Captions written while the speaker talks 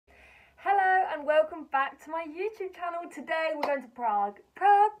and welcome back to my YouTube channel. Today we're going to Prague.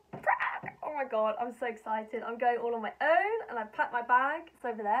 Prague! Oh my god, I'm so excited. I'm going all on my own and I've packed my bag. It's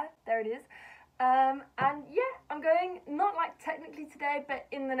over there. There it is. And yeah, I'm going not like technically today, but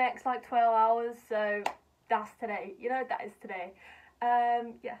in the next like 12 hours. So that's today. You know, that is today.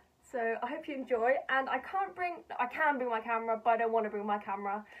 Yeah. So I hope you enjoy. And I can bring my camera, but I don't want to bring my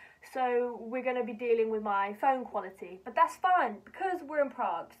camera. So we're going to be dealing with my phone quality. But that's fine because we're in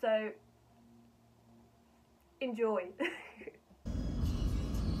Prague. So enjoy.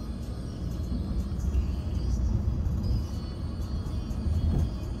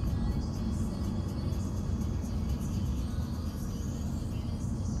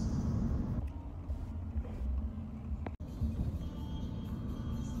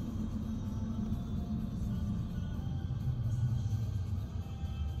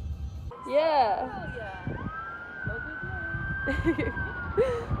 Yeah. Oh yeah.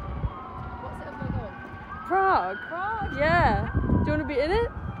 What city am I going? Prague. Prague? Yeah. Do you want to be in it?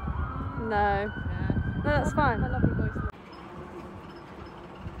 No. Yeah. No, that's fine. My lovely voice.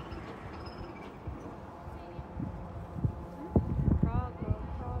 Prague.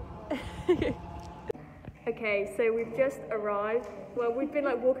 Okay, so we've just arrived. Well, we've been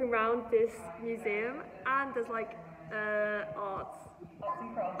like walking around this museum and there's like arts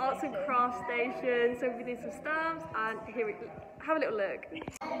and crafts station. So we did some stamps and here we have a little look.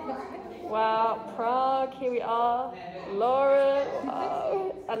 Wow, Prague, here we are. Lauren,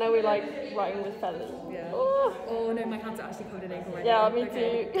 wow. I know we're like writing with feathers. Yeah. Oh, Oh no, my hands are actually covered in ink already. yeah, me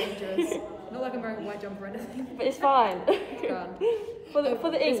Okay, too. Dangerous. Not like I'm wearing a white jumper or anything. But it's fine. Grand. for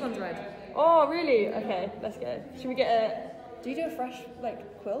the ink. This one's red. Oh, really? Okay, let's go. Should we get a... Do you do a fresh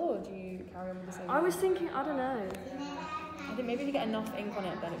like quill or do you carry on with the same? I was thinking, I don't know. I think maybe if you get enough ink on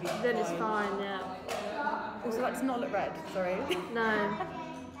it, then it'd be Then it's fine, yeah. Also, that does not look red. Sorry. No.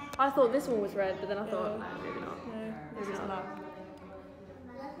 I thought this one was red, but then I thought, no, maybe not. No, this is black.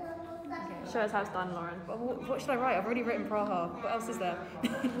 Show us how it's done, Lauren. What should I write? I've already written Praha. What else is there?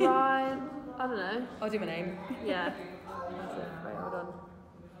 Right, I don't know. I'll do my name. Yeah. That's it. Wait, hold on.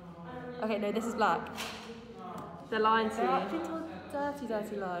 Okay, no, this is black. They're lying to They're you. actually told dirty,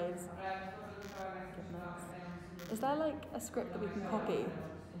 dirty lies. Goodness. Is there like a script that we can copy? Do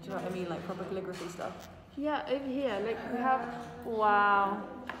you know what I mean? Like proper calligraphy stuff. Yeah, over here, look, we have... Wow.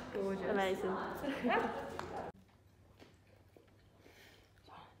 Gorgeous. Amazing.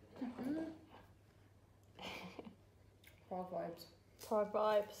 Prague vibes. Prague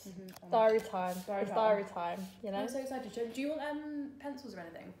vibes. Mm-hmm. Diary time. Diary It's time. diary time, you know? I'm so excited. Do you want pencils or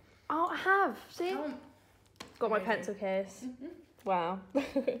anything? Oh, I have. See? Oh. Got my Amazing. pencil case. Mm-hmm. Wow.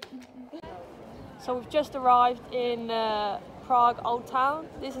 So we've just arrived in Prague Old Town.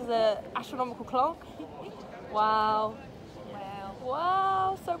 This is an astronomical clock. Wow. Wow.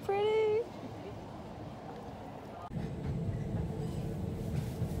 Wow, so pretty.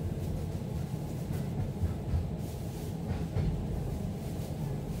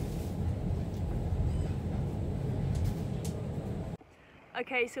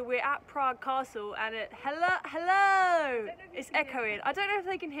 Okay, so we're at Prague Castle and hello! It's echoing. I don't know if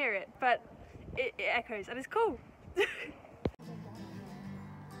they can hear it, but it echoes and it's cool.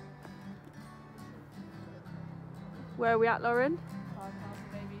 Where are we at, Lauren? Prague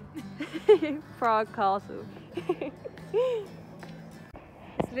castle, baby. Prague Castle.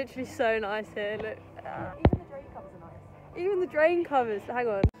 It's literally so nice here, look. Even the drain covers are nice. Even the drain covers, hang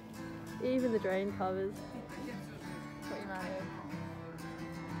on. Even the drain covers. Got your man here.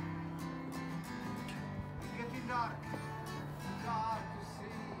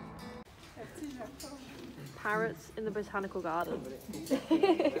 Parrots in the botanical garden.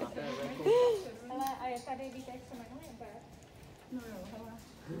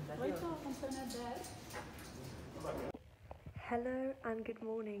 Hello and good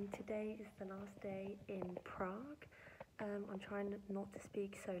morning. Today is the last day in Prague. I'm trying not to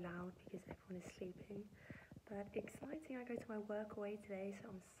speak so loud because everyone is sleeping. But exciting, I go to my WorkAway today, so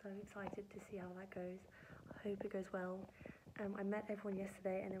I'm so excited to see how that goes. I hope it goes well. I met everyone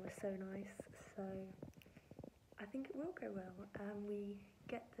yesterday and it was so nice, so I think it will go well. We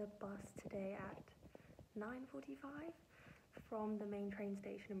get the bus today at 9:45 from the main train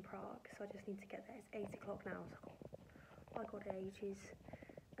station in Prague, so I just need to get there. It's 8 o'clock now, so I got ages.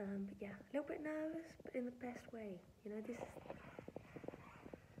 But yeah, a little bit nervous, but in the best way. You know, this is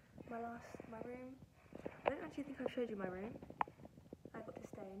my room. I don't actually think I've showed you my room. I got to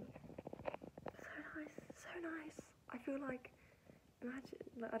stay in. So nice. I feel like, imagine,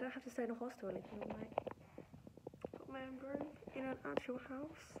 like I don't have to stay in a hostel or anything. I'm like, got my own room in an actual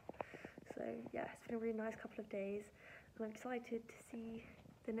house. So yeah, it's been a really nice couple of days, and I'm excited to see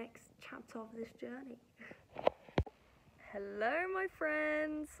the next chapter of this journey. Hello my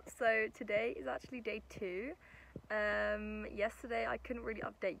friends! So today is actually day 2. Yesterday I couldn't really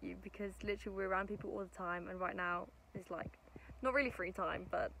update you because literally we're around people all the time, and right now it's like not really free time,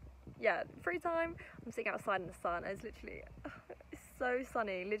 but yeah, free time. I'm sitting outside in the sun and it's literally it's so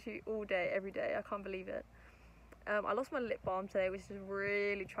sunny, literally all day, every day. I can't believe it. I lost my lip balm today, which is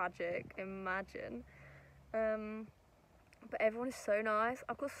really tragic, imagine. But everyone is so nice.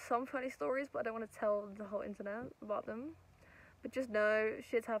 I've got some funny stories, but I don't want to tell the whole internet about them. But just know,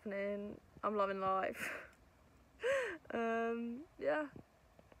 shit's happening. I'm loving life. Yeah.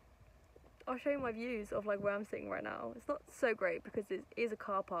 I'll show you my views of like where I'm sitting right now. It's not so great because it is a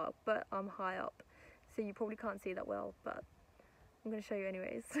car park, but I'm high up, so you probably can't see that well, but I'm going to show you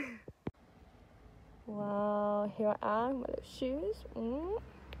anyways. Wow, here I am, my little shoes.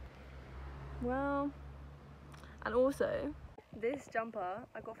 Wow. And also, this jumper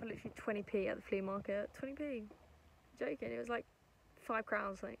I got for literally 20p at the flea market. 20p. Joking, it was like 5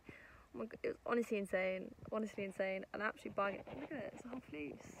 crowns. Like, oh my God, it was honestly insane. Honestly insane. And I'm actually buying it. Look at it, it's a whole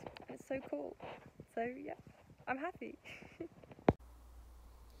fleece. And it's so cool. So yeah, I'm happy.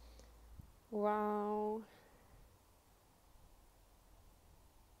 Wow.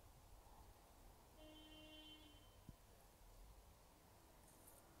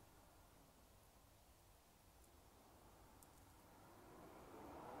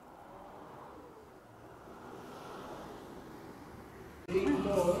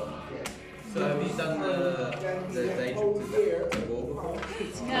 So have you done the day trip to war before?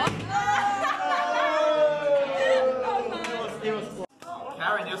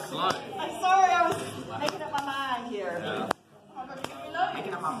 Karen, you're slow. I'm sorry, I was making up my mind here. Yeah.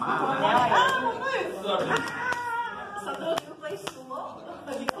 Making up my mind. Sorry. Some of you play slow.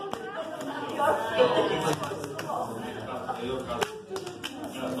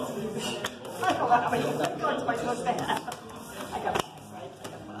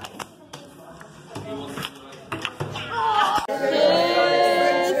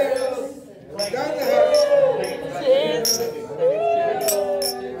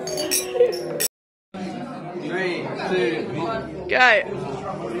 Go!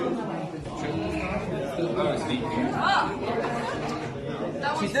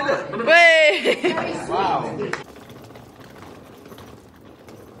 She did it! Wait! Wow!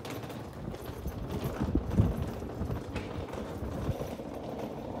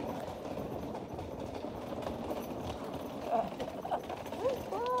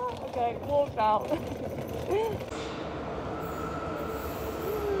 Okay, walk out.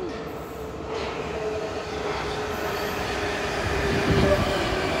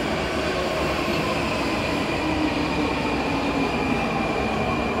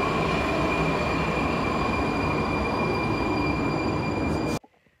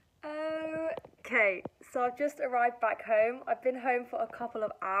 Okay, so I've just arrived back home. I've been home for a couple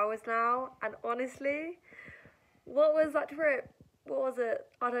of hours now, and honestly, what was that trip? What was it?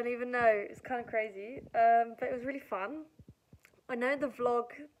 I don't even know. It's kind of crazy, but it was really fun. I know the vlog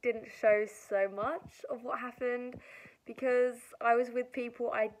didn't show so much of what happened because I was with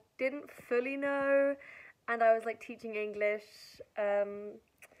people I didn't fully know, and I was like teaching English. I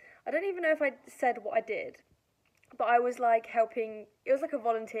don't even know if I said what I did, but I was like helping. It was like a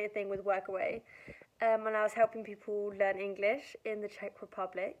volunteer thing with WorkAway, and I was helping people learn English in the Czech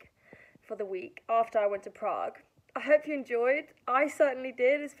Republic for the week after I went to Prague. I hope you enjoyed. I certainly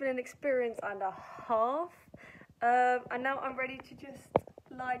did. It's been an experience and a half, and now I'm ready to just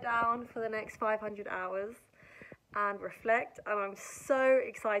lie down for the next 500 hours and reflect, and I'm so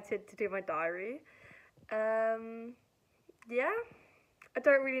excited to do my diary. Yeah, I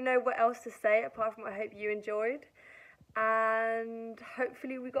don't really know what else to say apart from I hope you enjoyed, and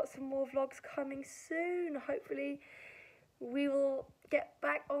hopefully we got some more vlogs coming soon. Hopefully we will get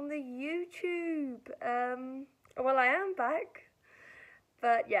back on the YouTube. Well, I am back,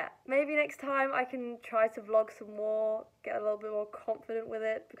 but yeah, maybe next time I can try to vlog some more, get a little bit more confident with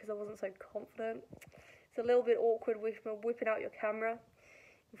it, because I wasn't so confident. It's a little bit awkward whipping out your camera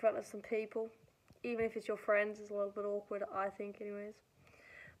in front of some people. Even if it's your friends, it's a little bit awkward, I think, anyways.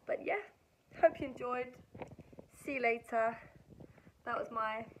 But yeah, hope you enjoyed. See you later. That was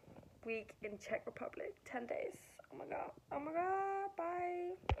my week in Czech Republic, 10 days. Oh my god,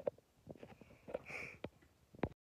 bye.